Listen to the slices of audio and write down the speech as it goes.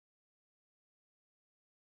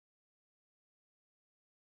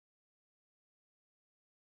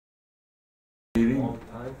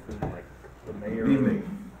time for like the mayor? Good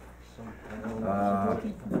evening. Some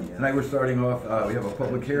Tonight we're starting off, we have a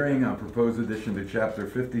public hearing on proposed addition to chapter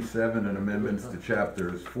 57 and amendments to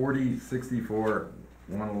chapters 40, 64,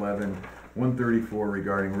 111, 134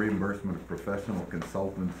 regarding reimbursement of professional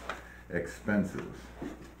consultants' expenses. Would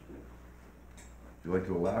you like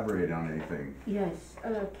to elaborate on anything? Yes,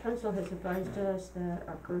 council has advised us that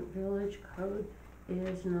our current village code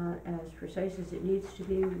is not as precise as it needs to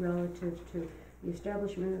be relative to the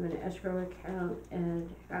establishment of an escrow account and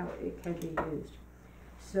how it can be used.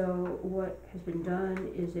 So what has been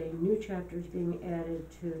done is a new chapter is being added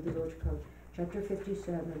to the village code, chapter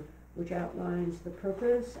 57, which outlines the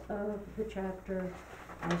purpose of the chapter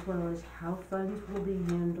as well as how funds will be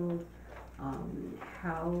handled,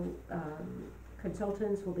 how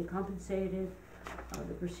consultants will be compensated,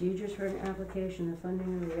 the procedures for an application, the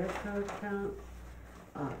funding of the escrow account,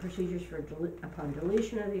 procedures for upon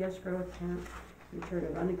deletion of the escrow account, return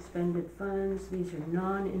of unexpended funds. These are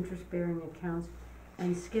non-interest bearing accounts,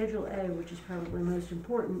 and Schedule A, which is probably most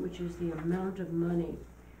important, which is the amount of money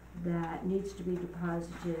that needs to be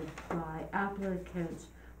deposited by applicants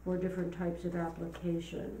for different types of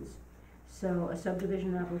applications. So a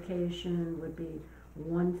subdivision application would be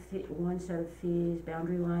one set of fees,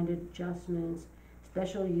 boundary line adjustments,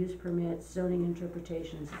 special use permits, zoning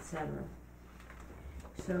interpretations, etc.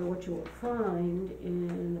 So what you will find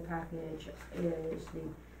in the package is the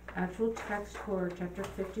actual text for chapter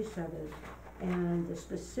 57 and the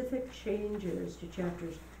specific changes to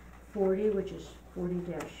chapters 40, which is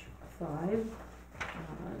 40-5,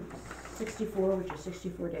 64, which is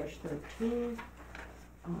 64-13,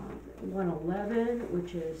 111,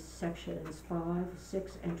 which is sections 5,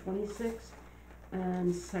 6, and 26,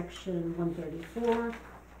 and section 134,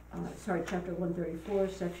 chapter 134,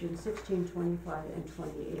 sections 16, 25, and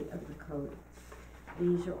 28 of the code.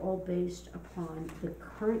 These are all based upon the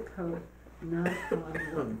current code, not upon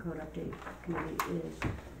what the code update committee is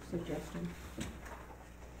suggesting.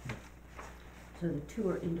 So the two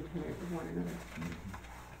are independent of one another.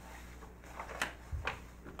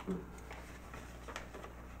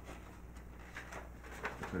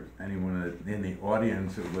 If there's anyone in the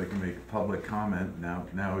audience that would like to make a public comment,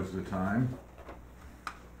 now is the time.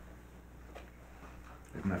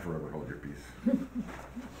 If not, forever hold your peace.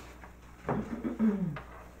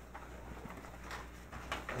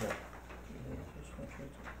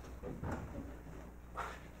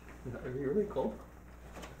 Are you really cold?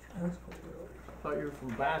 I was cold earlier. I thought you were from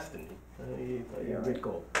Boston. I thought you were a bit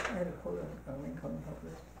cold. I had a cold rain coming up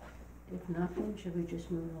this. If nothing, should we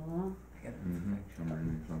just move along? I got I'm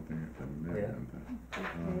reading something at the minute.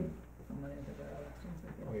 Okay. some antibiotics.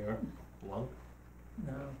 Oh, you are? Lung?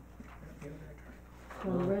 No. So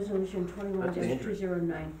resolution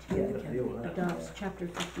 21-2019 Yeah. adopts chapter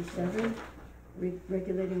 57,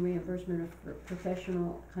 regulating reimbursement of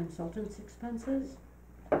professional consultants' expenses.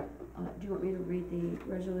 Do you want me to read the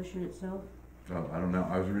resolution itself? Oh, I don't know,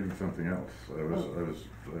 I was reading something else. I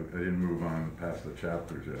didn't move on past the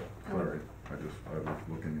chapters yet, sorry. I was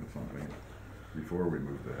looking at something before we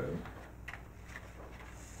moved ahead.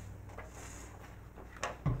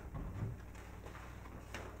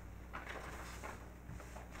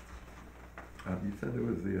 You said it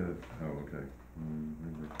was the, oh, okay.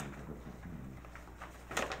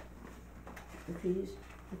 The fees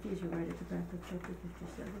are right at the back of chapter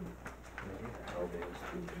 57. How big is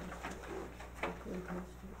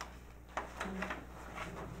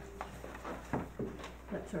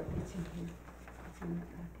That's right, it's in here, it's in that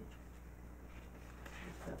package.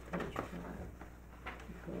 It's that page 5.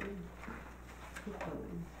 Keep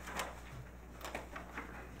going.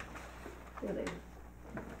 There they are.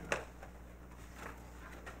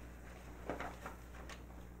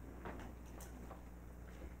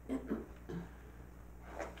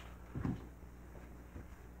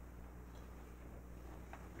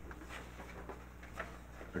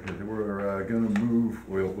 Okay, so we're gonna move,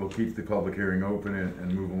 we'll keep the public hearing open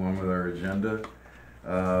and move along with our agenda.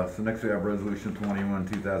 So next we have resolution 21,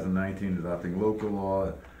 2019, adopting local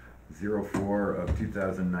law 04 of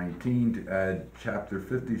 2019 to add chapter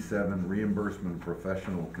 57, reimbursement of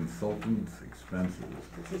professional consultants' expenses.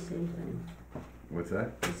 It's the same thing, What's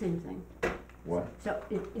that? the same thing. What? So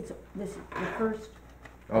it's, this, the first,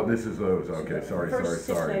 Oh, this is those, okay, sorry, First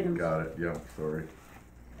six items. got it, yeah, sorry.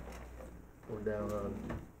 We're down on,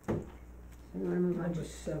 you wanna move on Number to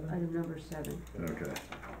 7. item number 7. Okay.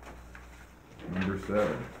 Number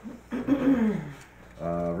 7.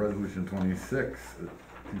 Resolution 26,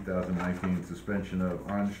 2019, suspension of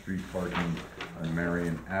on-street parking on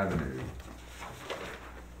Marion Avenue.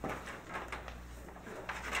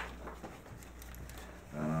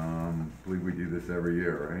 I believe we do this this every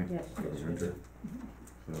year, right? Yes. For the Yes, we winter. do.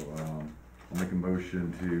 So, I'll make a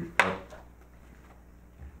motion to,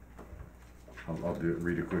 I'll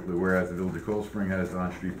read it quickly. Whereas the Village of Cold Spring has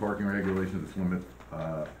on-street parking regulations which limit,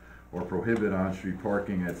 or prohibit on-street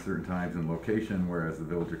parking at certain times and location, whereas the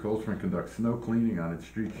Village of Cold Spring conducts snow cleaning on its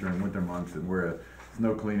streets during winter months, and whereas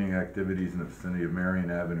snow cleaning activities in the vicinity of Marion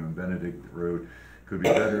Avenue and Benedict Road could be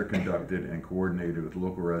better conducted and coordinated with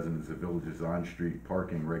local residents, the village's on-street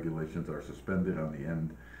parking regulations are suspended on the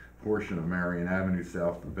end portion of Marion Avenue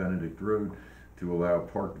south of Benedict Road to allow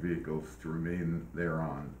parked vehicles to remain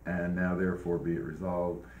thereon. And now therefore be it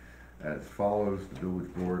resolved as follows: the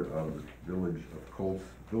Village Board of the Village of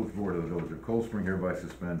Cold Spring hereby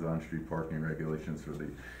suspends on-street parking regulations for the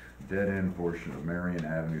dead-end portion of Marion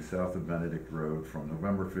Avenue south of Benedict Road from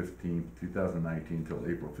November 15th, 2019 till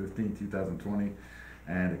April 15th, 2020.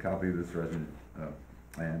 And a copy of this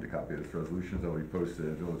resolution shall be posted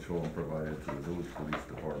at Village Hall and provided to the Village Police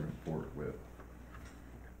Department forthwith.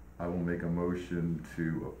 I will make a motion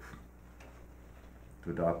to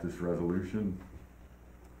adopt this resolution.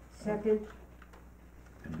 Second?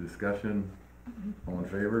 Any discussion? All in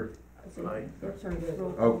favor? Aye. Yep, sorry,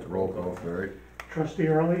 roll. Oh, roll call, sorry. Trustee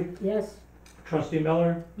Early, Yes. Trustee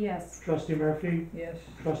Miller, Yes. Trustee Murphy, Yes,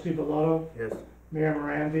 Trustee Bellotto, Yes. Mayor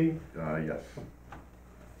Morandi, Yes.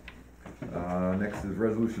 Next is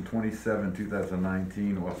Resolution 27,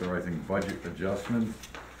 2019, authorizing budget adjustments.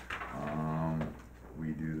 We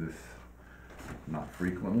do this not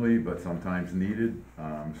frequently, but sometimes needed.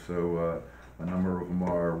 A number of them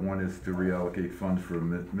are, one is to reallocate funds for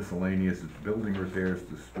miscellaneous building repairs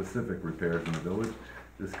to specific repairs in the village.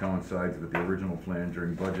 This coincides with the original plan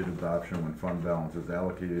during budget adoption when fund balance is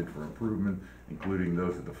allocated for improvement, including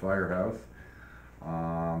those at the firehouse.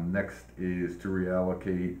 Next is to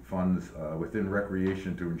reallocate funds within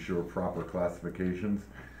recreation to ensure proper classifications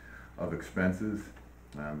of expenses.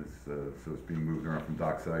 So it's being moved around from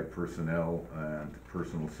dockside personnel and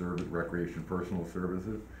personal service, recreation personal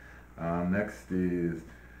services. Next is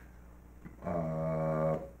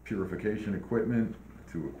purification equipment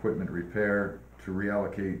to equipment repair, to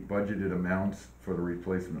reallocate budgeted amounts for the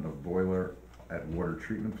replacement of boiler at water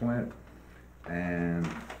treatment plant. And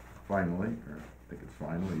finally, or I think it's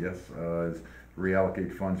finally, yes, is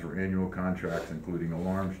reallocate funds for annual contracts including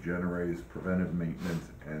alarms, generators, preventive maintenance,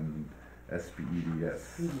 and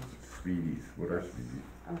SPEDS. Speedies. What are speedies?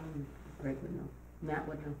 Greg would know, Matt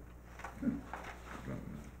would know.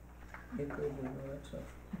 it could be all that stuff.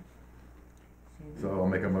 So I'll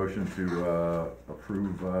make a motion to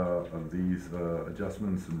approve of these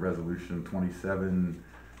adjustments in Resolution 27,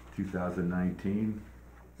 2019.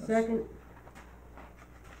 Second?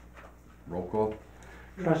 Roll call?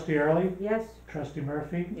 Trustee Early, Yes. Trustee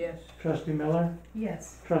Murphy, Yes, Trustee Miller,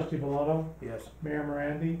 Yes. Trustee Bellotto, Yes. Mayor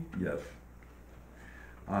Morandi, Yes.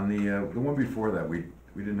 On the one before that, we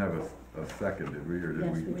didn't have a second, did we, or did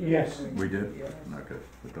Yes, we? we did. Yes. We did? yes. Okay,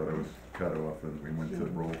 I thought I was cut off and we went to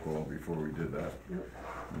roll call before we did that. Nope.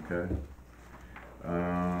 Okay.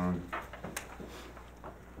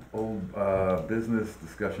 Old business,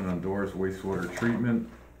 discussion on Doors wastewater treatment.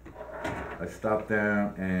 I stopped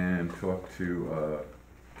down and talked to,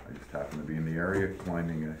 I just happened to be in the area,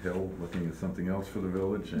 climbing a hill, looking at something else for the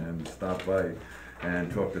village, and stopped by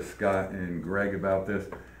and talked to Scott and Greg about this.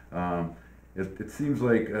 It seems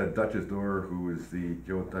like Dutch's Door, who is the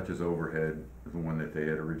Dutch's Overhead, is the one that they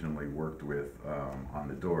had originally worked with on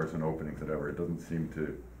the doors and openings, whatever. It doesn't seem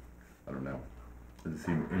to, I don't know, doesn't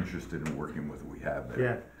seem interested in working with what we have there.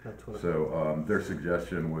 Yeah, that's what. So their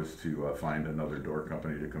suggestion was to find another door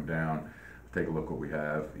company to come down, take a look what we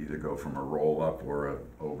have, either go from a roll-up or a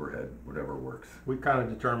overhead, whatever works. We kind of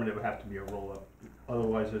determined it would have to be a roll-up,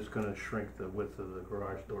 otherwise it's gonna shrink the width of the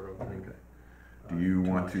garage door opening. Okay. Do you too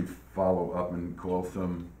want much. to follow up and call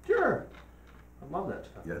some? Sure, I love that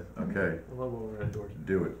stuff. Yes, okay, I love overhead doors.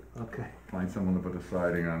 do it. Okay. Find someone to put a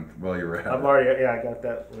siding on while you're at it. I've already, yeah, I got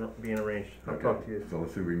that being arranged. I'll Okay, talk to you so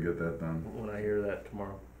let's see if we can get that done. when I hear that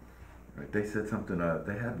tomorrow. Right, they said something,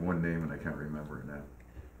 they had one name and I can't remember it now.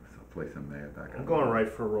 It's a place in May back. I'm going right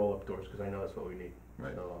for roll-up doors, cause I know that's what we need.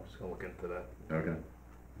 Right. So I'm just gonna look into that. Okay.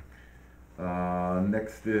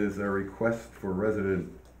 Next is a request for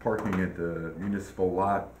resident parking at the municipal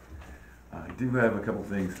lot. I do have a couple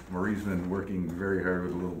things. Marie's been working very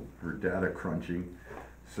hard with her data crunching.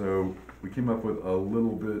 So we came up with a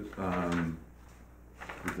little bit,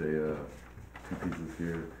 there's two pieces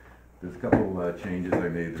here. There's a couple changes I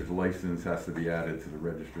made. There's license has to be added to the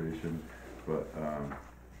registration, but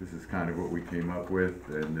this is kind of what we came up with,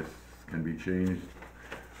 and this can be changed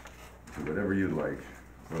to whatever you'd like.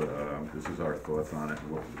 But this is our thoughts on it,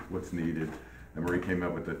 what's needed. And Marie came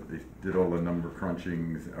up with they did all the number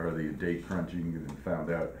crunchings, or the date crunching, and found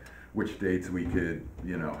out which dates we could,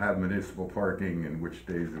 have municipal parking, and which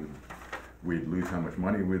days we'd lose, how much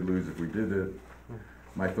money we'd lose if we did it.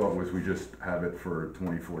 My thought was we just have it for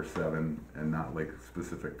 24/7 and not like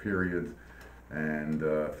specific periods. And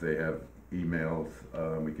if they have emails,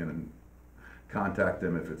 we can contact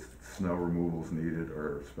them if it's snow removals needed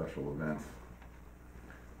or special events.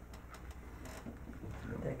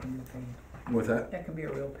 That can be a pain. What's that? That can be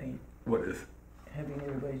a real pain, What is? having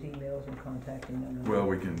everybody's emails and contacting them. And Well,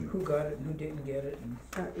 we can, who got it and who didn't get it,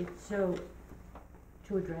 and So,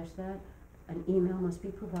 to address that, an email must be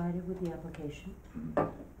provided with the application.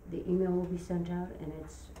 The email will be sent out, and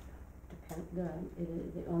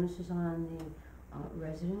the onus is on the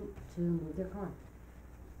resident to move their car.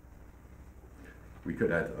 we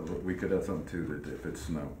could add something too, that if it's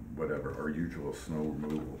snow, whatever, our usual snow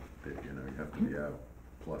removal, that, you have to be out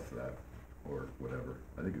plus that, or whatever.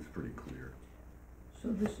 I think it's pretty clear. so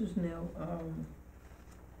this is now,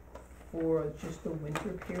 for just the winter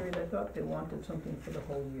period. I thought they wanted something for the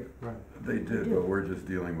whole year. Right. They did, do. but we're just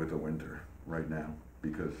dealing with the winter right now,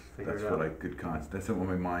 because Figure that's it what out. I could that's what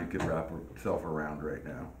my mind could wrap itself around right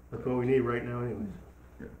now. That's what we need right now anyways.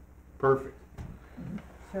 Yeah. Perfect.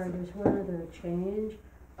 Sorry, there's one other change.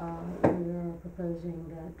 We are proposing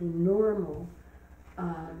that the normal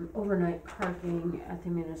overnight parking at the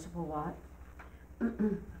municipal lot,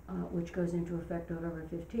 which goes into effect November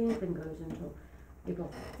 15th and goes until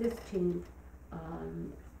April 15th,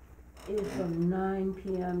 is from 9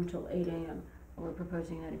 p.m. till 8 a.m. We're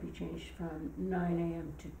proposing that it be changed from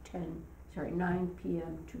 9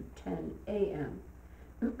 p.m. to 10 a.m.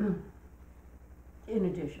 in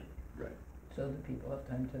addition. So that people have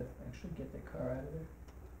time to actually get their car out of there.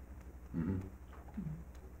 Mm-hmm.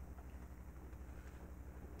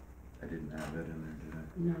 I didn't add that in there, did I?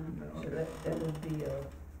 No. No, So okay. that would be a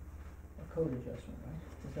code adjustment,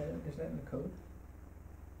 right? Is that in the code?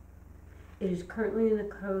 It is currently in the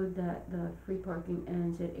code that the free parking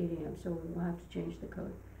ends at 8 a.m., so we will have to change the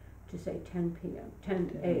code to say 10 p.m.,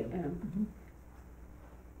 10 a.m. Mm-hmm.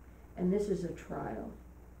 And this is a trial.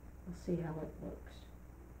 We'll see how it works.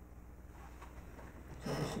 So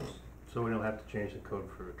this is, So we don't have to change the code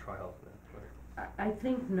for a trial then, I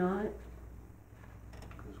think not.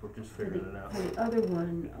 because we're just For figuring it out. the other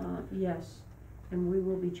one, yes, and we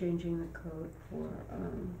will be changing the code for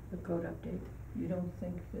the code update. you don't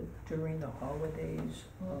think that during the holidays,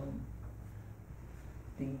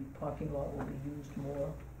 the parking lot will be used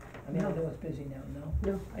more? I mean, I No. know it's busy now,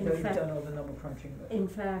 no? No, I in know you've fact, done all the number crunching, but. in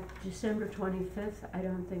fact, December 25th, I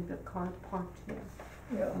don't think the car parked there.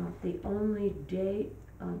 Yeah. The only date,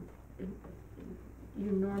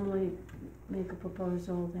 you normally make a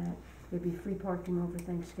proposal that there'd be free parking over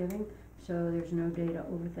Thanksgiving, so there's no data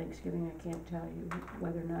over Thanksgiving. I can't tell you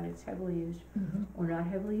whether or not it's heavily used Mhm. or not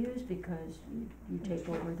heavily used, because you take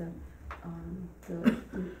over the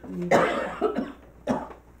meeting.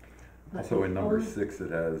 But Also in the number only- 6,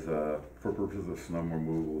 it has, for purposes of snow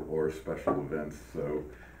removal or special events, so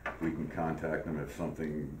we can contact them if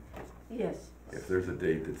something, Yes. if there's a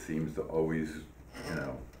date that seems to always,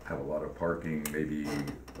 have a lot of parking, maybe,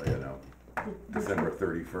 The- December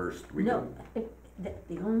 31st, we No, can,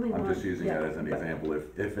 the only one. I'm just using yeah, that as an but- example,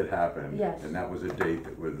 if it happened. Yes. And that was a date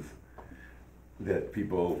that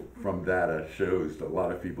people from data shows, that a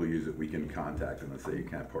lot of people use it, we can contact them and say you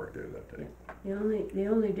can't park there that day. The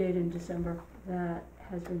only date in December that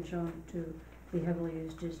has been shown to be heavily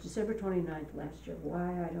used is December 29th last year. Why,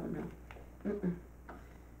 I don't know.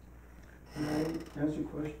 Can I ask you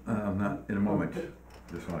a question? Not in a moment,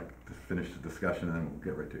 just want to finish the discussion and then we'll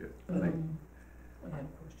get right to it. I had a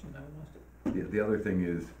question, I lost it. The other thing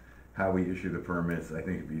is how we issue the permits. I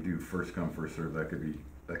think if you do first come, first served, that could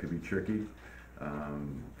be tricky.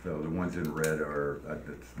 So the ones in red are,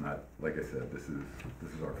 that's not, like I said, this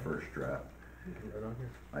is our first draft. Right on here.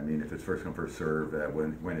 I mean, if it's first come, first served,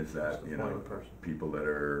 when is that, Just appoint a person. people that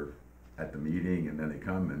are at the meeting and then they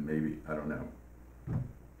come and maybe, I don't know.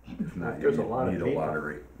 If not, you There's a lot of need a people.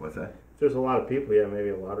 lottery. What's that? If there's a lot of people, yeah, maybe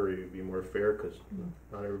a lottery would be more fair, because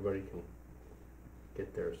not everybody can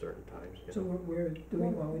get there at certain times. So we're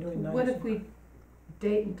doing, are we doing 9? What if we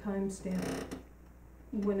date and time stamp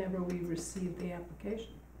whenever we receive the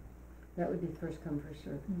application? That would be first come, first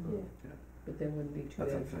served. Yeah. But there wouldn't be two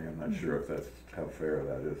That's what days. I'm saying. I'm not sure if that's how fair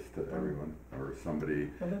that is to everyone, or somebody,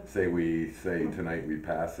 Well, that's, say tonight we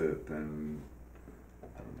pass it, then, I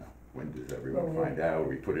don't know, when does everyone Well, find out?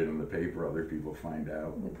 We put it in the paper, other people find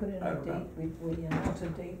out. we put in I a don't know. date, we announce a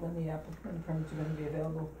date when the permits are gonna be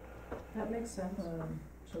available. That makes sense.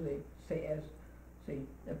 So they say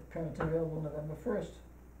the permits are available November 1st.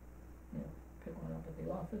 pick one up at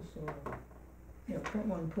the office, or, you know, print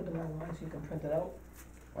one, put them online so you can print it out?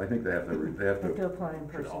 I think they have to, they have Have to, to apply in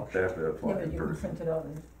person. they have to Yeah, apply but in you can person. print it out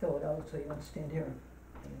and fill it out, so you don't stand here and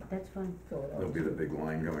That's fine. fill it out. There'll be the big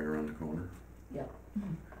line going around the corner. Yeah.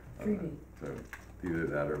 Uh, 3D. So either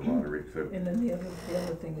that or lottery, so, And then the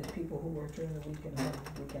other thing is people who work during the weekend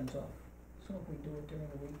have weekends off. So if we do it during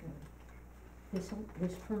the weekend,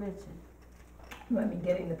 This permits it. no, I mean,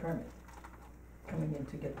 getting the permit, coming in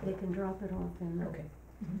to get They the, can drop it off in the. okay.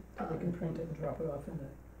 So they can print it and drop it off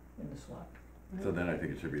in the slot. so then I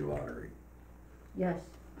think it should be lottery. Yes,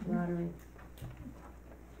 lottery.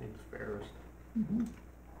 Seems fairest, Mm-hmm.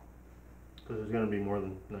 because there's gonna be more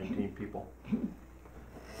than 19 people.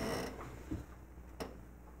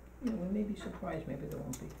 You know, we may be surprised, maybe there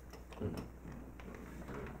won't be.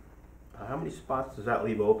 How many spots does that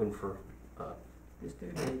leave open for, There's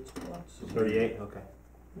 38 spots. 38? Okay,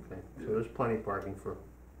 okay, so there's plenty of parking for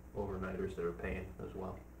overnighters that are paying as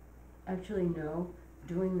well. Actually, no,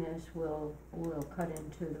 doing this will cut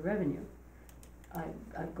into the revenue.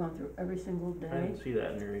 I've gone through every single I day. didn't see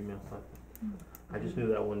that in your email, I just knew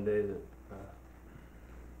that one day that,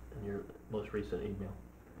 in your most recent email.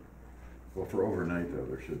 Well, for overnight though,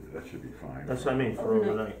 that should be fine. That's what I mean, for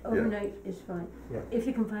overnight. Overnight is fine, Yeah. if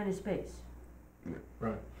you can find a space.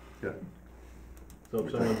 Right. Yeah. So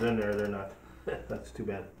if someone's in there, they're not, that's too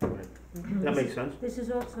bad, right? That makes sense. This is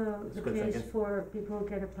also That's the good case thinking. for people who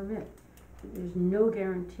get a permit. There's no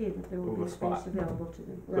guarantee that there will Move be a a space spot. available to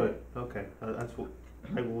them. Good, okay, that's what,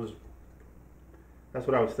 that's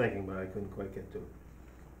what I was thinking, but I couldn't quite get to it.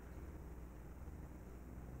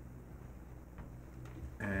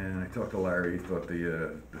 And I talked to Larry, he thought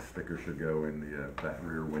the sticker should go in the back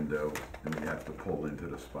rear window, and you have to pull into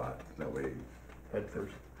the spot. That way Head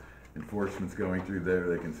first. enforcement's going through there,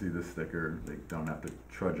 they can see the sticker, they don't have to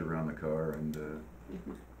trudge around the car and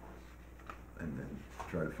then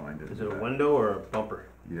try to find it. Is it a window or a bumper?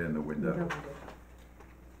 Yeah, in the window. Window.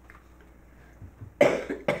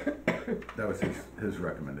 That was his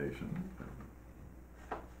recommendation.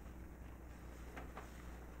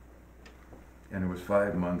 And it was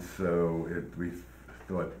 5 months, so we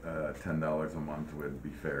thought $10 a month would be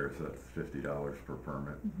fair, so that's $50 per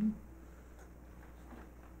permit.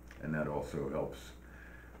 And that also helps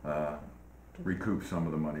recoup some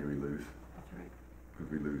of the money we lose, That's right.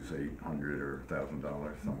 because we lose $800 or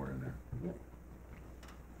 $1,000 somewhere in there. Yep.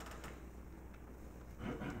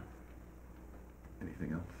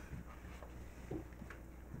 Anything else?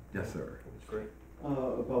 Yes, sir. That's great.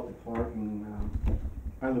 About the parking,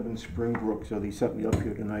 I live in Springbrook, so they sent me up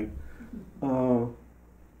here tonight.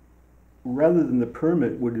 Rather than the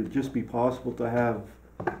permit, would it just be possible to have,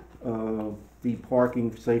 the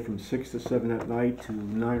parking, say, from 6 to 7 at night to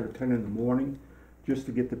 9 or 10 in the morning, just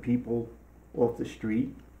to get the people off the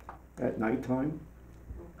street at nighttime?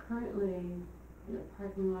 Well, currently, the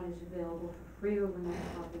parking lot is available for free overnight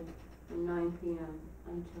parking from 9 p.m.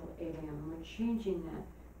 until 8 a.m. And we're changing that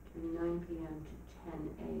to 9 p.m. to 10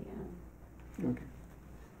 a.m. Okay.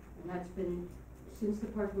 And that's been, since the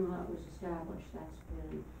parking lot was established, that's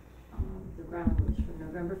been, the ground rules from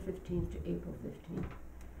November 15th to April 15th.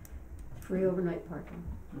 Free overnight parking.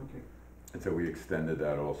 Okay. And so we extended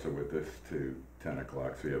that also with this to 10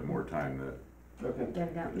 o'clock, so you have more time to, Okay, Get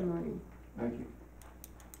it out in the morning. thank you.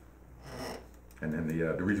 and then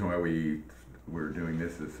the reason why we're doing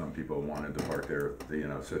this is some people wanted to park there, they,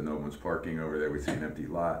 said no one's parking over there, we see an empty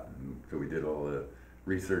lot, and so we did all the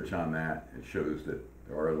research on that. It shows that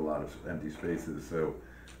there are a lot of empty spaces, so.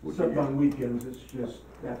 we'll Except give you- on weekends, it's just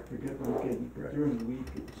that particular weekend, Right. during the week,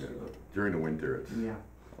 it's, Yeah. During the winter, it's yeah.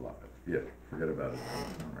 a lot, yeah, forget about it.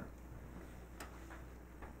 Alright.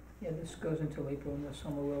 Yeah, this goes until April, and the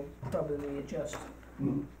summer will probably adjust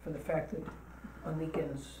Mhm. for the fact that on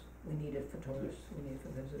weekends, we need it for tourists, we need it for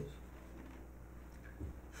visitors.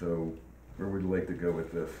 So, where would you like to go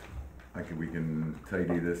with this? We can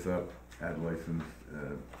tidy this up, add license,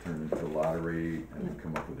 turn it into lottery, and Yeah.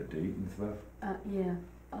 come up with a date and stuff, Yeah,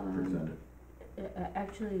 present it.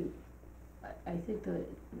 actually, I think the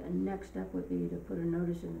next step would be to put a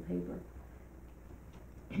notice in the paper.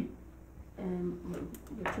 And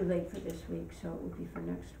we're too late for this week, so it would be for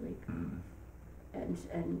next week. Mhm.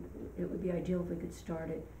 And it would be ideal if we could start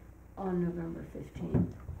it on November 15th.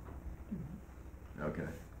 Okay,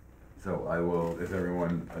 so I will, is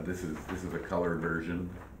everyone, this is a colored version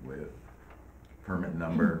with permit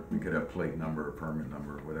number, we could have plate number or permit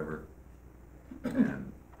number, whatever.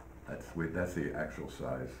 And that's the actual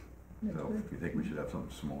size, That's so good. if you think we should have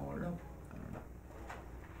something smaller, No. I don't know.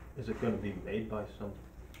 Is it gonna be made by some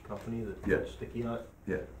company that Yeah. puts sticky on it?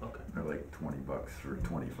 Yeah, Okay, they're like $20 or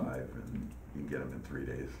 25, and you can get them in 3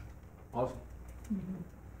 days. Awesome.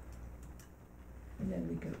 And then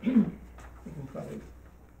we can, we can probably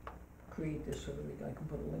create this so that I can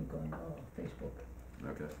put a link on, Facebook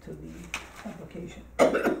Okay. to the application.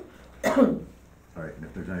 All right, and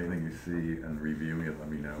if there's anything you see and reviewing it, let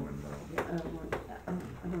me know and, Yeah, I want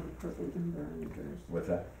apartment number on address. what's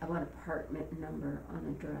that? I want apartment number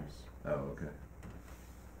on address. Oh, okay.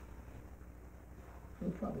 We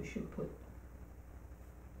probably should put,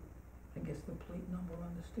 I guess, the plate number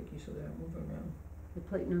on the sticky so they don't move around. The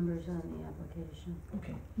plate number's on the application.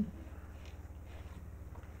 Okay.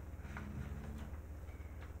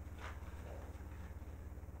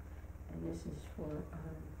 And this is for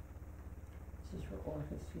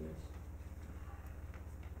office use.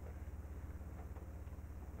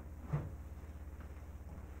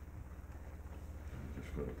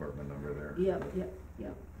 Just put apartment number there. Yep,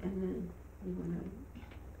 and then you wanna,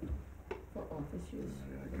 for office use.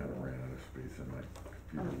 Yeah, I kinda ran out of space and my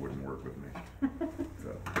computer wouldn't work with me.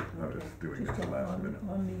 So, I was Okay. doing it Just the last on, minute.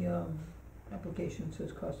 on the, application, it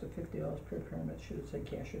says cost of $50 per permit, should it say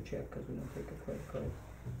cash or check, cause we don't take a credit card?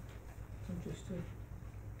 So just to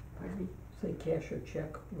Pardon me? say cash or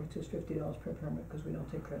check, where it says $50 per permit, cause we don't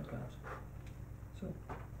take credit cards. So,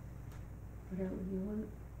 Whatever you want.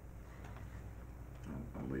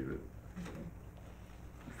 I'll leave it. Okay.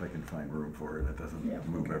 If I can find room for it, it doesn't Yeah,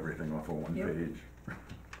 move okay. everything off of one Yep. page.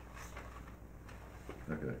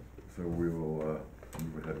 Okay, so we will,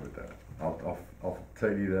 move ahead with that. I'll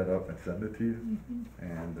tidy that up and send it to you,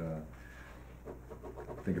 and,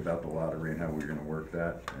 think about the lottery and how we're gonna work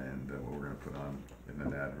that, and, what we're gonna put on in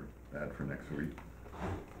an ad for next week.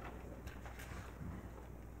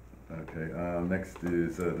 Okay, next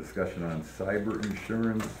is a discussion on cyber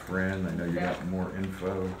insurance. Fran, I know you got more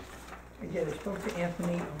info. I did, I spoke to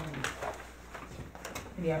Anthony,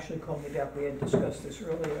 and he actually called me back, we had discussed this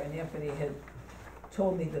earlier, and Anthony had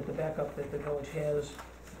told me that the backup that the village has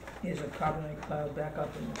is a Carbonite Cloud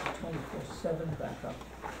backup and it's a 24/7 backup.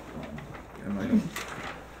 Am I,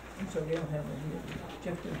 And so they don't have it here.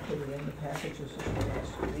 Jeff didn't put it in the packages this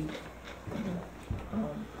last week.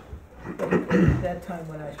 But at that time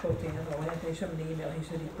when I spoke to Anthony sent me an email, he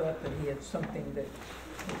said he thought that he had something that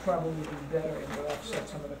would probably be better and would offset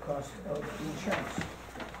some of the cost of the insurance.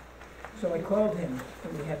 So I called him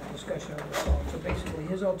and we had a discussion on the phone. So basically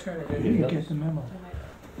his alternative You didn't is, get the memo.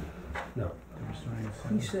 No.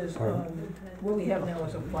 he says, what we have now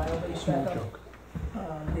is a file-based backup.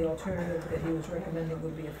 The alternative that he was recommending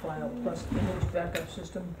would be a file plus image backup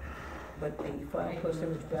system, but the file plus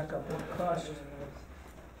image backup would cost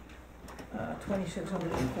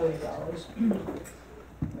 $2,640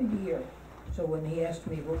 a year. So when he asked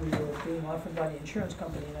me what we were being offered by the insurance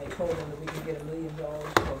company, and I told him that we could get $1 million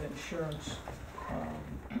of insurance,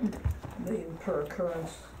 million per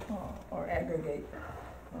occurrence, or aggregate,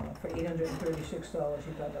 for $836,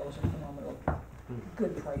 he thought that was a phenomenal,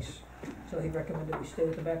 good price. So he recommended we stay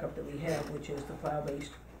with the backup that we have, which is the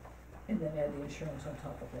file-based, and then add the insurance on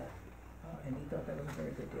top of that. And he thought that was a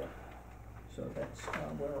very good deal. So that's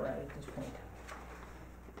where we're at this point.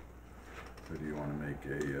 so do you wanna make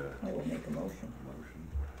a, I will make a motion. motion?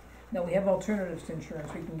 Now, we have alternatives to insurance.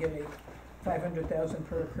 We can get a 500,000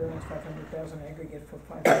 per occurrence, 500,000 aggregate for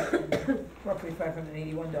roughly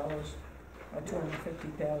 $581, or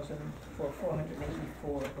 250,000 for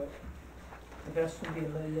 484, but the best would be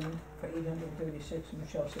 $1 million for 836, and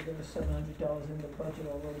Michelle said there was $700 in the budget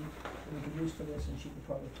already that we could use for this, and she could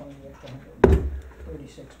probably find the extra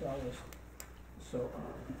 $136. So,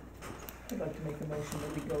 I'd like to make a motion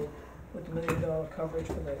that we go with the $1 million coverage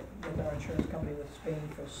for with our insurance company with Spain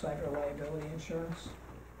for cyber liability insurance.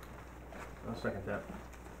 I'll second that.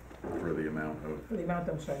 For the amount of, For the amount,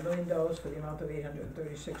 $1 million for the amount of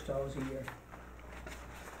 $836 a year.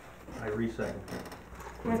 I re-second.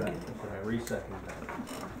 what's that? I re-second that.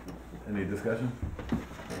 Any discussion?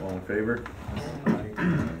 All in favor?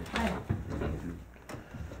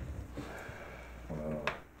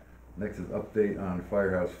 Next is update on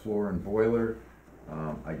firehouse floor and boiler.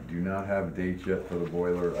 I do not have dates yet for the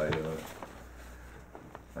boiler.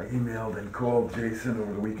 I emailed and called Jason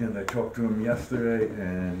over the weekend. I talked to him yesterday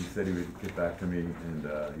and he said he would get back to me, and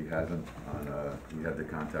he hasn't. We had to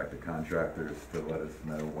contact the contractors to let us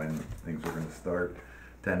know when things were gonna start.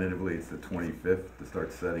 Tentatively, it's the 25th to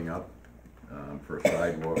start setting up for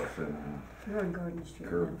sidewalks and You're on Garden Street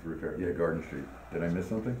curb repair. Yeah, Garden Street. Did I miss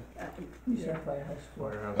something? You said firehouse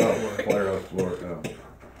floor. Firehouse Oh, floor. firehouse floor. Oh,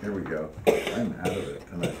 here we go. I'm out of it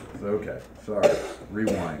tonight. So, okay, sorry.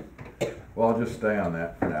 Rewind. Well, I'll just stay on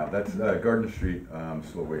that for now. That's Garden Street. I'm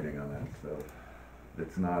still waiting on that. So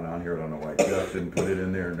it's not on here. I don't know why Jeff didn't put it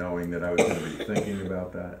in there, knowing that I was going to be thinking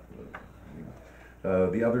about that. But,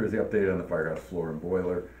 The other is the update on the firehouse floor and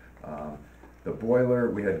boiler. The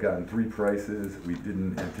boiler, we had gotten 3 prices. We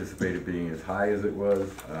didn't anticipate it being as high as it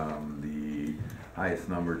was. The highest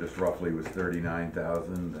number just roughly was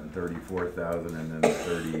 39,000, then 34,000, and then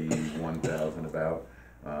 31,000 about.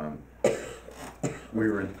 We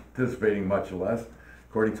were anticipating much less.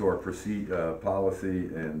 According to our policy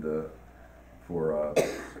and for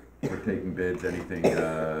taking bids, anything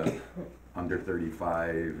under 35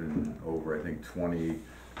 and over, I think 20,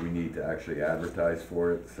 we need to actually advertise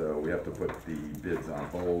for it. So we have to put the bids on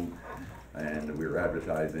hold, and we're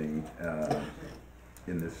advertising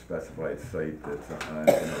in this specified site that's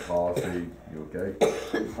in our policy. You okay?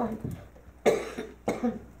 Fine.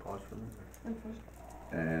 Pause for a minute. I'm fine.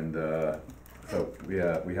 And so we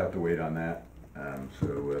have to wait on that.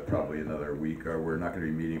 So probably another week. We're not going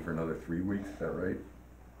to be meeting for another 3 weeks. Is that right?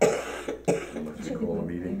 Unless we call a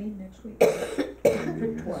They meeting. meet next week.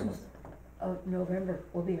 The 12th of November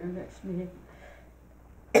will be our next meeting.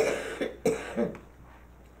 It's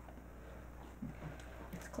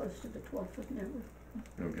close to the 12th of November.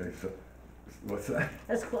 Okay. So what's that?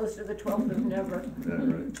 That's close to the 12th of November. Is that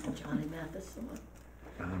right? Johnny Mathis.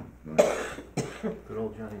 Good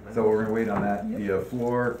old Johnny. So we're gonna wait on that. The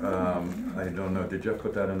floor, I don't know, did Jeff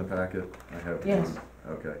put that in the packet? I have. Yes.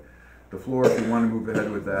 Okay. The floor, if you wanna move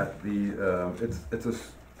ahead with that, it's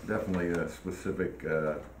definitely a specific,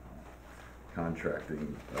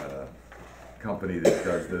 contracting, company that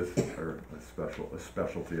does this, or a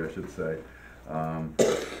specialty, I should say.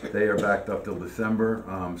 They are backed up till December,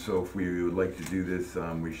 so if we would like to do this,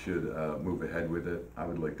 we should, move ahead with it. I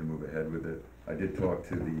would like to move ahead with it. I did talk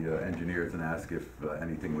to the engineers and ask if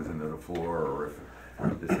anything was into the floor, or if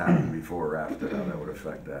this happened before or after, how that would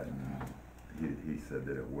affect that. And he said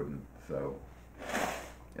that it wouldn't, so,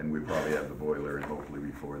 and we probably have the boiler in hopefully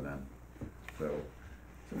before then, so.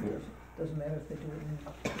 So it doesn't matter if they do it in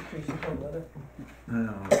the pre-support letter.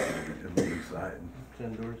 No, it'll be inside. It's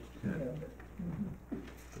indoors. Yeah.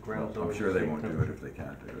 The ground's I'm always sure the they same won't do it temperature. if they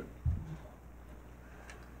can't do it.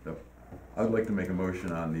 So, I would like to make a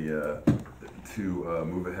motion on the, to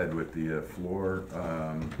move ahead with the floor,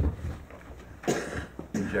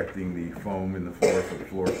 injecting the foam in the floor for the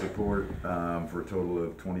floor support, for a total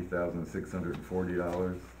of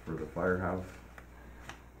 $20,640 for the firehouse.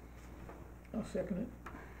 I'll second it.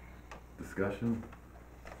 Discussion?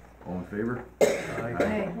 All in favor?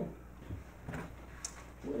 Aye.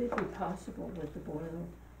 Would it be possible with the boiler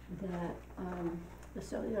that the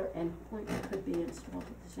cellular endpoint could be installed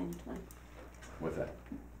at the same time? What's that?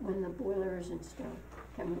 When the boiler is installed,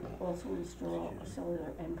 can we also install a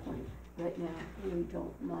cellular endpoint? Right now, we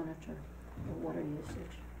don't monitor the water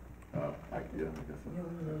usage. Yeah, I guess so. Yeah, we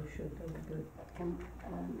really should, that would be good. Can,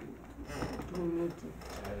 do we need to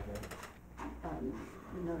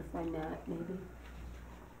notify Nat maybe?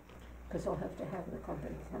 Because I'll have to have the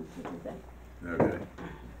company come to do that. Okay.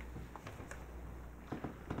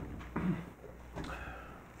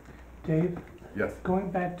 Dave, Yes.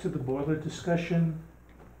 going back to the boiler discussion,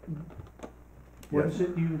 what Yes. is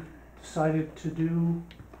it you decided to do?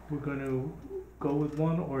 We're gonna go with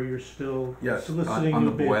one, or you're still Yes, soliciting on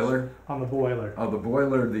new the bids? boiler. On the boiler. The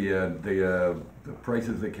boiler, the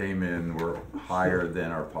prices that came in were higher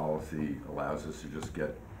than our policy allows us to just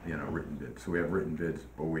get, written bids. So we have written bids.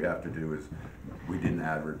 What we have to do is, we didn't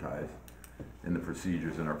advertise. In the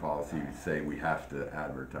procedures in our policy, we say we have to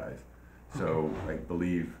advertise. So I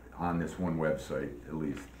believe on this one website, at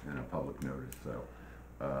least in a public notice, so,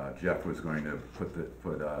 Jeff was going to put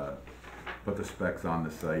the specs on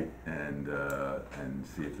the site and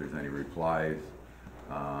see if there's any replies.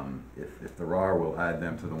 If there are, we'll add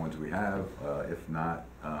them to the ones we have. If not,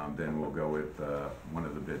 then we'll go with one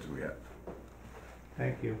of the bids we have.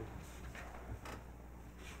 Thank you.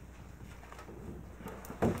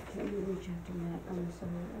 Can you reach out to Nat on the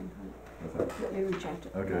cellular endpoint? What's that? Let me reach out to.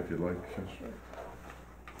 Okay, if you'd like, sure. Sure.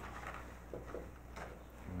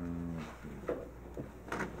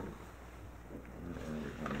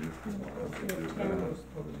 Let's see.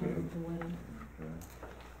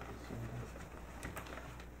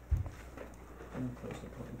 And close the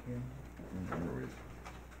public hearing. Where are we?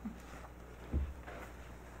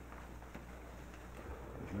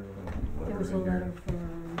 There was a in here? letter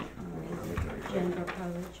from Denver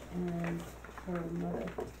College and her mother.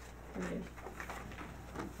 Here it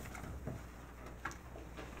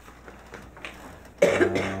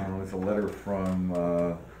is. It's a letter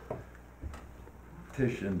from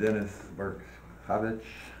Tish and Dennis Barkovich.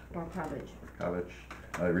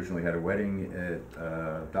 Recently had a wedding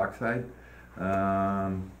at Dockside.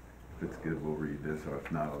 it's good, we'll read this, or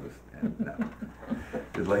if not, I'll just end now.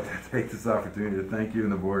 I'd like to take this opportunity to thank you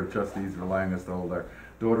and the Board of Trustees for allowing us to hold our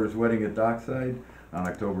daughter's wedding at Dockside on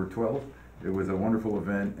October 12th. It was a wonderful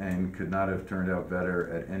event and could not have turned out better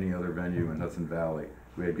at any other venue in Hudson Valley.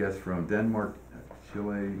 We had guests from Denmark,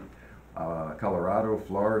 Chile, Colorado,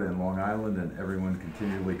 Florida, and Long Island, and everyone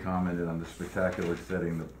continually commented on the spectacular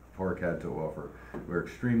setting the park had to offer. We're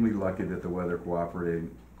extremely lucky that the weather cooperated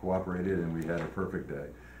and we had a perfect day.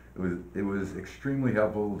 It was extremely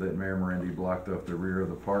helpful that Mayor Morendi blocked off the rear of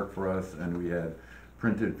the park for us, and we had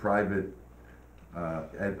printed private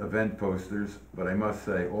event posters, but I must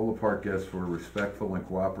say, all the park guests were respectful and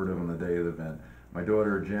cooperative on the day of the event. My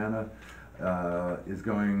daughter, Jana, is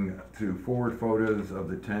going to forward photos of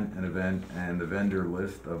the tent and event and the vendor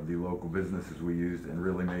list of the local businesses we used and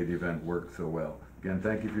really made the event work so well. Again,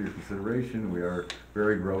 thank you for your consideration. We are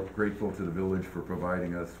very grateful to the village for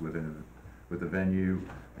providing us with a venue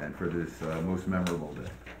and for this most memorable day.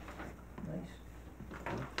 Nice.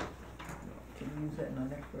 Can we use that in our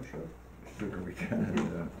next brochure? Sure we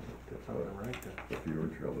can. That's how I write that. If the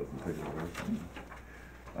org trail doesn't take it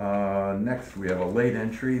away. Next, we have a late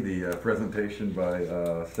entry, the presentation by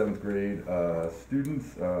 7th grade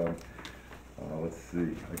students. Let's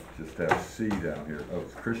see, I just have C down here. Oh,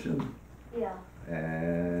 it's Christian Yeah.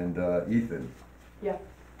 and Ethan. Yeah.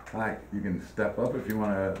 Hi, you can step up if you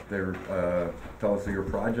want to tell us your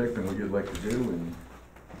project and what you'd like to do, and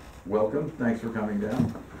welcome. Thanks for coming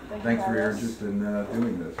down. Thanks for your interest in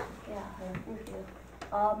doing this. Yeah, thank you.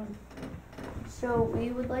 So we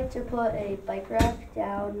would like to put a bike rack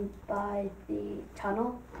down by the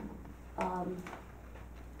tunnel. So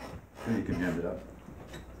you can hand it up.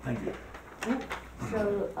 Thank you.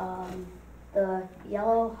 So the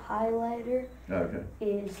yellow highlighter Okay.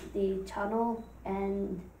 is the tunnel,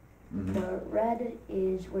 and Mhm. the red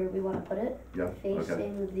is where we want to put it, Yeah, okay,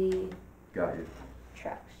 facing the got you.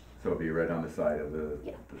 tracks. So it'll be right on the side of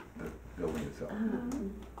Yeah. the building itself.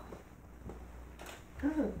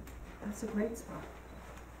 Oh, that's a great spot.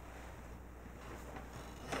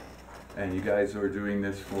 And you guys are doing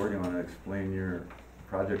this you wanna explain your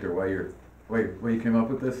project or why you came up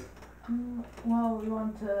with this? Well, we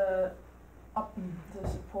want to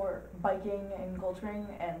support biking in Cold Spring,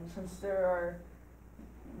 and since there are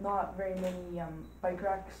not very many bike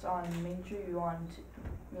racks on Main Street, we want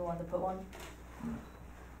to put one.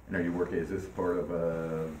 And are you working, is this part of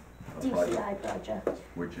a project, DCI project.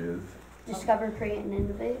 which is, Discover, Create, and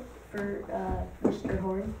Innovate for Mr.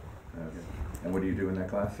 Horn. okay. And what do you do in that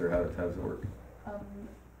class, or how does it work?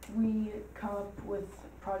 We come up with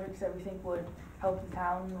projects that we think would help the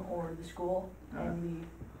town or the school, and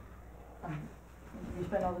we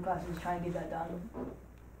spend all the classes trying to get that done.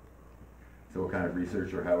 So what kind of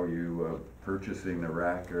research, or how are you purchasing the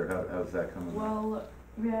rack, or how's that coming? Well,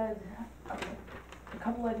 we had a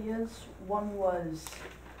couple ideas. One was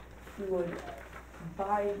we would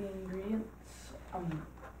buy the ingredients,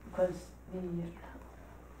 because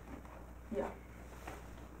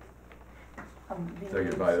So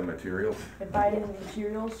you buy the materials? we buy the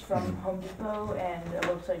materials from Home Depot and a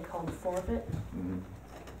website called Forfeit, Mhm.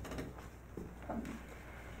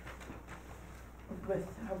 with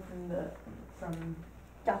help from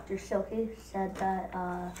Dr. Silky said that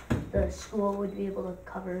the school would be able to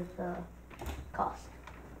cover the cost.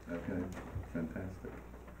 Okay, fantastic.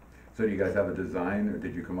 So do you guys have a design, or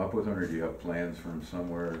did you come up with one, or do you have plans from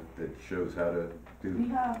somewhere that shows how to do? We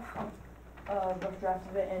have a rough draft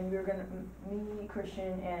of it, and we're gonna, me,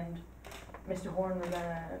 Christian, and Mr. Horn were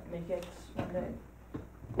gonna make it one day.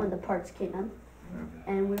 When the parts came in, Okay.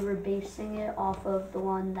 and we were basing it off of the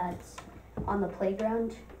one that's on the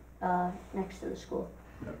playground next to the school.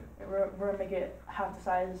 Okay. We're gonna make it half the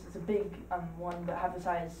size. It's a big one, but half the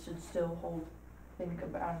size should still hold, I think,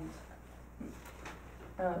 around.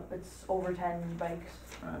 It's over 10 bikes.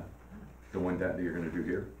 The one that you're gonna do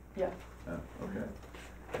here? Yeah. Okay.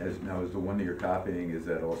 Now, is the one that you're copying, is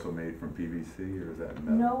that also made from PVC, or is that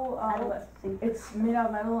metal? No, I don't think, it's made out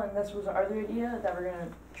of metal, and this was our other idea, that we're gonna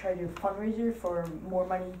try to do a fundraiser for more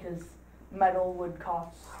money, because metal would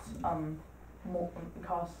cost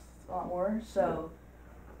cost a lot more. So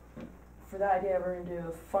for that idea, we're gonna do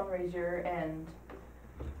a fundraiser, and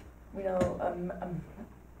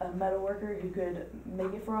a metal worker who could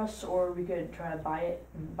make it for us, or we could try to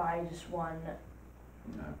buy just one.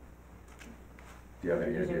 No. Do you have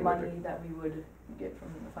any idea Using what money that we would get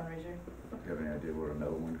from the fundraiser. do you have any idea what a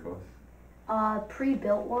metal one costs?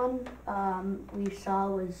 pre-built one we saw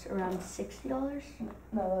was around $60.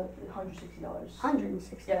 No, $160.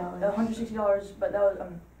 $160. Yeah, $160. But that was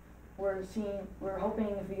we're hoping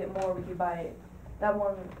if we get more, we could buy. That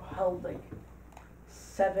one held like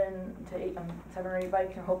seven or eight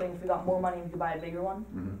bikes. I'm hoping if we got more money, we could buy a bigger one.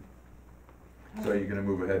 Mhm. So are you gonna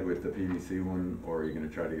move ahead with the PVC one, or are you gonna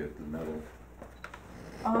try to get the metal?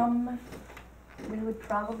 We would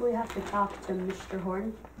probably have to talk to Mr.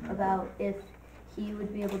 Horn about if he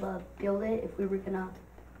would be able to build it, if we were gonna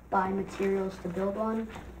buy materials to build one.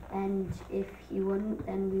 And if he wouldn't,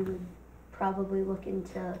 then we would probably look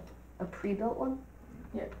into a pre-built one.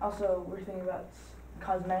 Yeah. Also, we're thinking about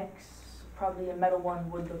cosmetics. Probably a metal one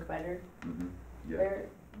would look better Mhm. Yeah, there.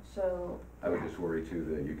 So I would just worry too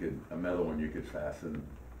that a metal one you could fasten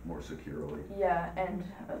more securely. yeah, and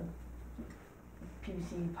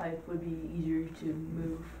PVC pipe would be easier to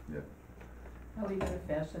move. How are you gonna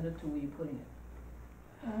fasten it to where you're putting it?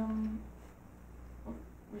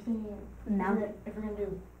 We're thinking Mount if we're gonna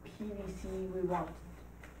do PVC, we want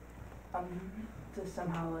to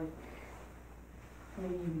somehow like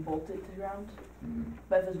maybe even bolt it to the ground. Mhm.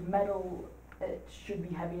 But if it's metal, it should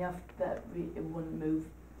be heavy enough that it wouldn't move.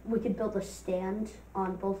 We could build a stand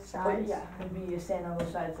on both But sides, yeah, it'd be a stand on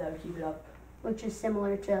both sides that would keep it up. which is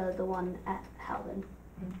similar to the one at Howden.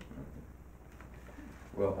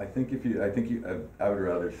 Well, I would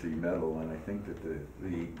rather see metal, and I think that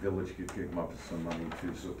the village could come up with some money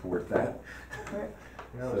to support that. Yeah,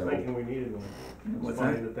 I was So- thinking we needed one. What's It's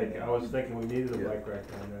funny that? to think, I was thinking we needed a Yeah. bike rack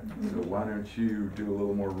down there. So why don't you do a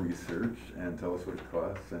little more research and tell us what it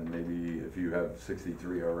costs, and maybe if you have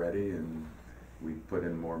 63 already and we put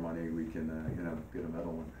in more money, we can, get a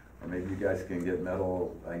metal one. Or maybe you guys can get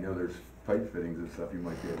metal, I know there's pipe fittings and stuff, you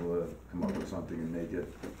might be able to come up with something and make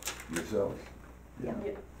it yourselves. Yeah.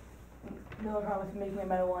 The only problem with making a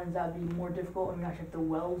metal one is that would be more difficult and we actually have to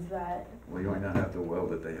weld that. Well, you might not have to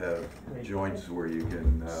weld it, they have joints where you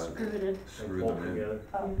can, Screw it in, They screw bolt them in. together.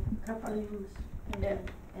 couplings Yeah.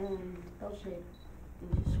 and L shape,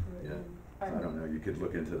 and just screw it Yeah. in. I don't know, you could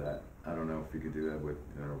look into that. I don't know if you could do that with,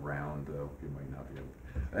 round, though, you might not be able to.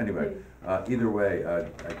 Anyway, either way, I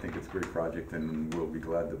think it's a great project and we'll be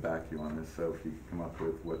glad to back you on this. So if you could come up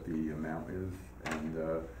with what the amount is and,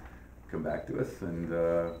 come back to us and,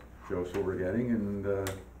 show us what we're getting and, do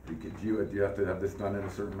you have to have this done in a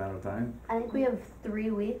certain amount of time? I think we have 3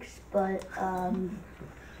 weeks, but I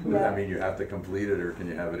Yeah. mean, you have to complete it or can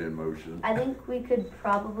you have it in motion? I think we could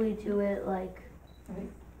probably do it like, I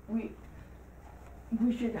think we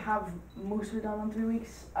should have most of it done in 3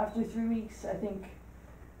 weeks. After 3 weeks, I think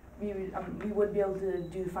we would be able to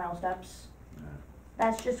do the final steps.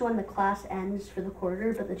 that's just when the class ends for the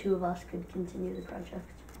quarter, but the two of us could continue the project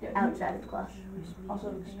Yeah. outside of class.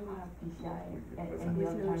 Also, do you have DCI and What's any We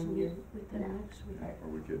other can always time of year? meet with them next week. Or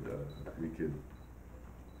we could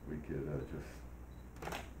just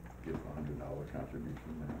give $100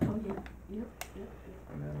 contribution then. Oh, yeah, yep, yep.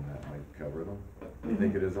 And then that might cover them. You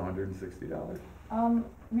think it is $160?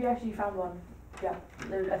 We actually found one. Yeah,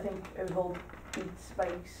 I think it would hold 8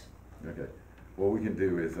 spikes. Okay. What we can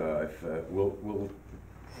do is, if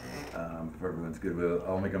everyone's good with it,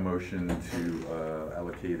 I'll make a motion to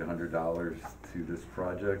allocate $100 to this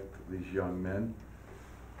project, these young men.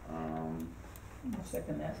 I'll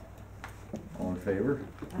second that. All in favor?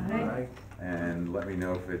 Aye. And let me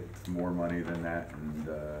know if it's more money than that, and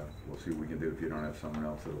we'll see what we can do if you don't have someone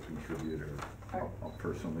else that'll contribute, or I'll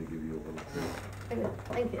personally give you a little too. Very good.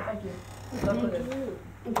 Thank you. Thank you. Good luck with it. Thank you.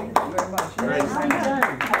 Thank you. Thank you very much. Right. Well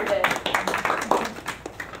done. Have a day.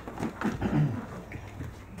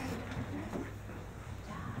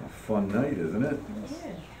 A fun night, isn't it?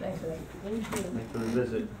 Thanks for that. Thank you. Thanks for the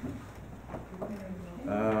visit.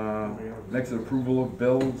 Next, approval of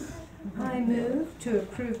bills. I move to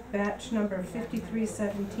approve batch number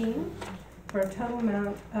 5317 for a total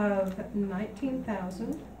amount of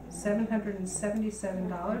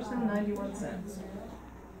 $19,777.91.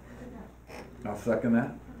 I'll second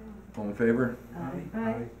that. All in favor?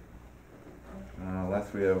 Aye.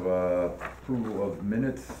 Last we have approval of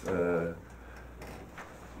minutes, where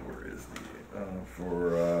is the,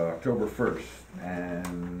 for October 1st.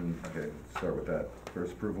 And, okay, let's start with that.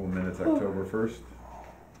 First approval of minutes, October 1st.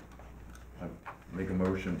 Make a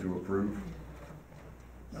motion to approve.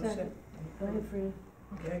 I'll sec- Go ahead, Fran.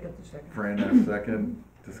 Okay, I got the second. Fran has second.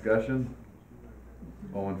 Discussion?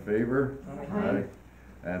 All in favor? Aye.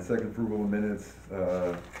 And second approval of minutes,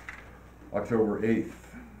 October 8th.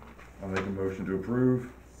 I'll make a motion to approve.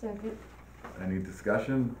 Second. Any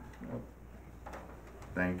discussion?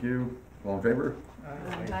 Thank you. All in favor?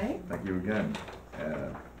 Aye. Thank you again.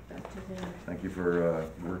 Back to there. Thank you for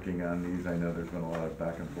working on these. I know there's been a lot of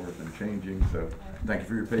back and forth and changing, so thank you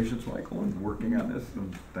for your patience, Michael, and working on this,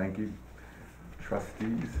 and thank you,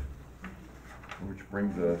 trustees. Which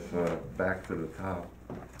brings us back to the top.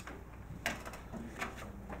 Do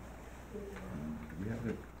we have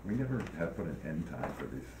We never have put an end time for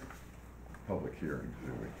these public hearings,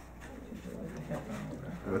 do we? Usually like a half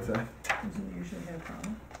hour. What's that? Isn't it usually half hour?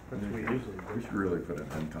 That's what we usually We do. should really put an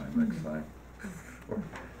end time next time.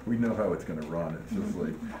 We know how it's gonna run, it's just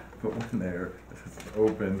like, put one there, it's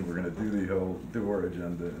open, we're gonna do our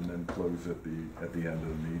agenda and then close at the end of the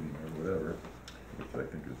meeting or whatever, which I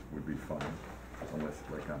think would be fine, unless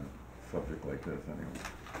like on a subject like this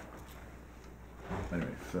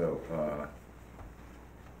anyway.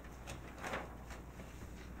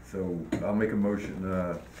 So I'll make a motion,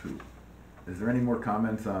 is there any more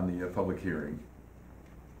comments on the public hearing?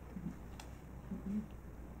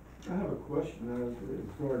 I have a question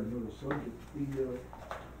regarding another subject.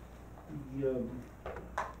 The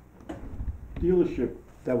dealership,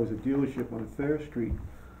 that was a dealership on Fair Street,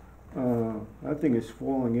 that thing is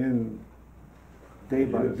falling in day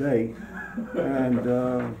by Yes. day. And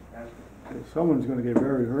someone's gonna get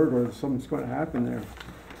very hurt or something's gonna happen there.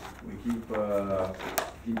 We keep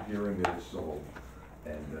hearing that it's sold,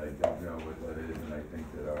 and I don't know what that is, and I think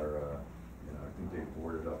that I think they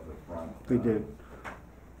boarded up the front. They did.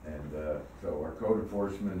 And so our code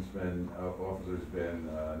enforcement's officer's been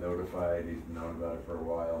notified, he's known about it for a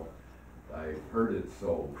while. I heard it's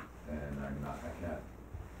sold, and I can't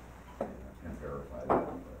verify that,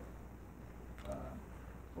 but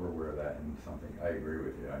we're aware of that, and something, I agree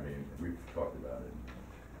with you, I mean, we've talked about it,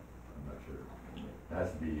 I'm not sure. It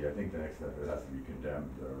has to be, I think the next step, it has to be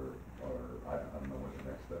condemned, or I don't know what the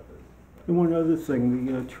next step is. And one other thing,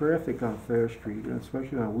 the traffic on Fair Street, and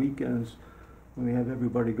especially on weekends, when they have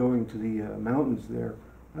everybody going to the mountains there,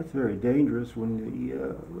 that's very dangerous when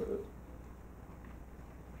the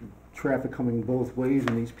traffic coming both ways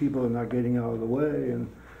and these people are not getting out of the way, and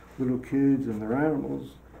little kids and their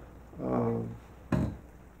animals.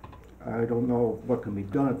 I don't know what can be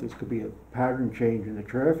done, if this could be a pattern change in the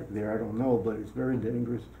traffic there, I don't know, but it's very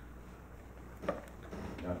dangerous.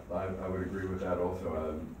 Yeah, I would agree with that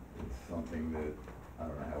also. It's something that, I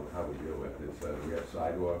don't know how we deal with it. It's, we have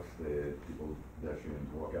sidewalks that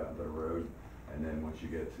pedestrians walk out into the road, and then once you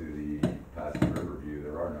get to the past the Riverview,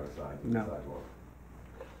 there are no signs on the No. sidewalk.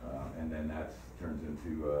 And then that turns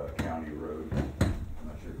into a county road. I'm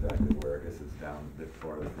not sure exactly where, I guess it's down a bit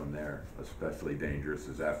farther from there. Especially dangerous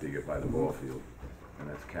is after you get by the ball field, and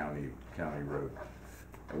that's county road.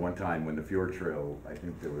 At one time, when the Fjord Trail, I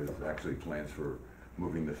think there was actually plans for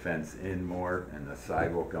moving the fence in more and the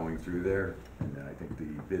sidewalk going through there. And then I think the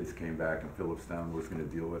bids came back and Phillipstown was gonna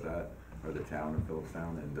deal with that, or the town of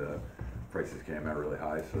Phillipstown, and prices came out really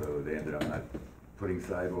high, so they ended up not putting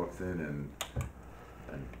sidewalks in, and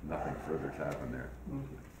nothing further to happen there.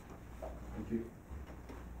 Thank you.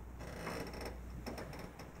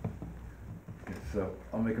 Okay, so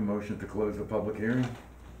I'll make a motion to close the public hearing.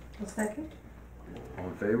 A second? All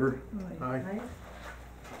in favor? Aye. Aye.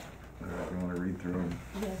 All right, you wanna read through them,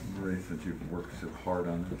 Yes. Marie, since you've worked so hard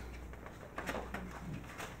on this?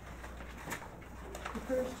 The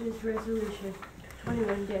first is resolution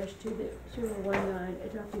 21-2019,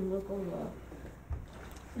 adopting local law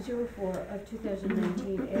 04 of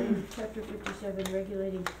 2019, adding chapter 57,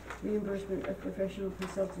 regulating reimbursement of professional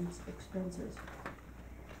consultants' expenses.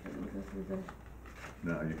 Let me go through those.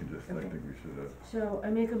 No, you can just, I Okay. think we should, So I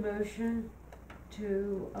make a motion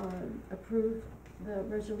to approve the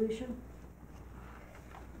resolution.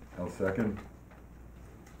 I'll second.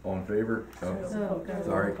 All in favor? Oh, So,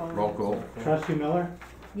 sorry, roll call. Trustee Miller,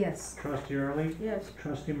 Yes. trustee Early, yes.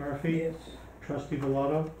 trustee Murphy, Yes. trustee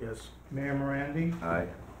Bellotto, Yes. Mayor Morandi. Aye.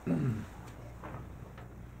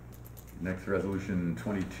 Next, resolution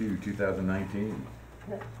 22, 2019.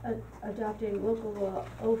 Adopting local law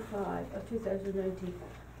 05 of 2019,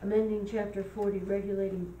 amending chapter 40,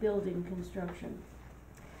 regulating building construction.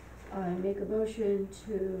 I make a motion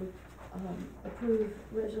to approve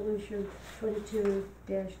resolution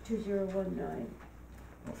 22-2019.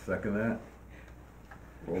 I'll second that.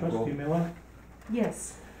 Roll call. Trustee Miller,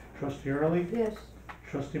 Yes. trustee Early, Yes.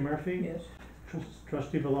 trustee Murphy, Yes.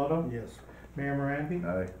 trustee Bellotto, Yes. Mayor Morandi.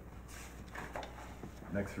 Aye.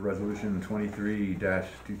 Next, resolution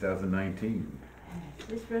 23-2019.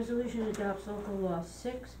 This resolution adopts local law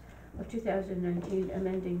 6 of 2019,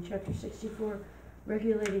 amending chapter 64,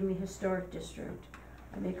 regulating the historic district.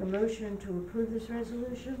 I make a motion to approve this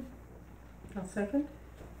resolution. I'll second?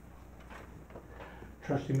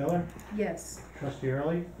 Trustee Miller, Yes. trustee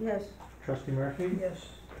Early, Yes. trustee Murphy, Yes.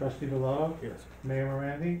 trustee Bellotto, Yes. Mayor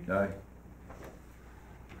Morandi. Aye.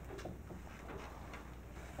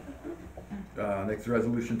 Next,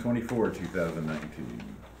 resolution 24, 2019.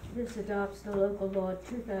 This adopts the local law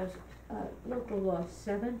local law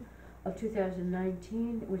 7 of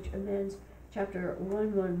 2019, which amends chapter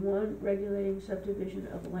 111, regulating subdivision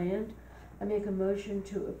of land. I make a motion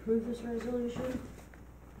to approve this resolution.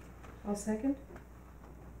 I'll second.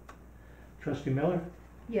 Trustee Miller?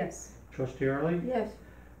 Yes. Trustee Early? Yes.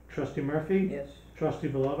 Trustee Murphy? Yes. Trustee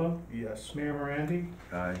Bellotto? Yes. Mayor Morandi?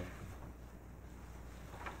 Aye.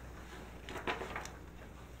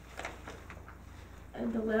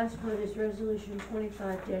 And the last one is resolution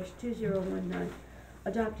 25-2019,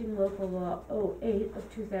 adopting local law 08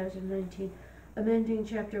 of 2019, amending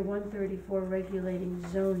chapter 134, regulating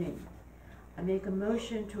zoning. I make a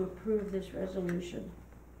motion to approve this resolution.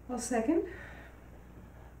 I'll second.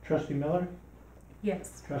 Trustee Miller?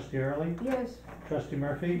 Yes. Trustee Early? Yes. Trustee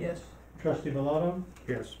Murphy? Yes. Trustee Bellotto?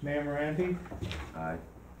 Yes. Mayor Morandi? Aye.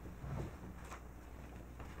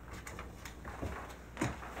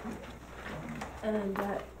 And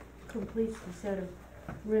that completes the set of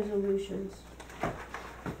resolutions.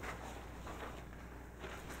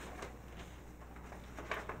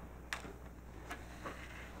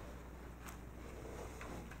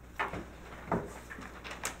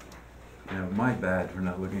 Now, my bad for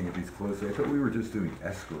not looking at these closely. I thought we were just doing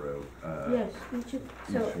escrow. Yes, each of,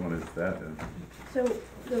 Which so, one is that? so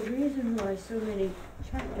the reason why so many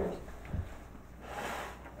chapters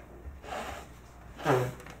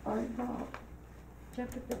are involved,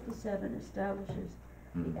 chapter 57 establishes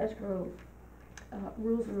Hmm. the escrow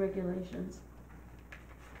rules and regulations,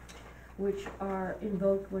 which are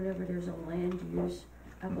invoked whenever there's a land use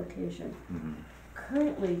application. Mhm.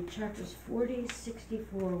 Currently, chapters 40,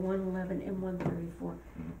 64, 111, and 134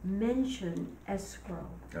 Mhm. mention escrow.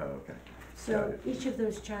 Oh, okay. Got So it. each of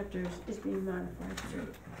those chapters is being modified. Got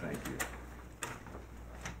it. Thank you.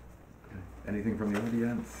 Okay. Anything from the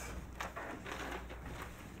audience?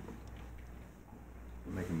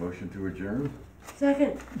 Make a motion to adjourn.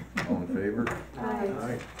 Second. All in favor?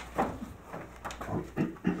 Aye.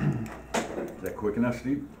 Is that quick enough,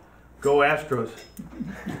 Steve? Go Astros.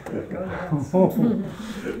 Go Nats.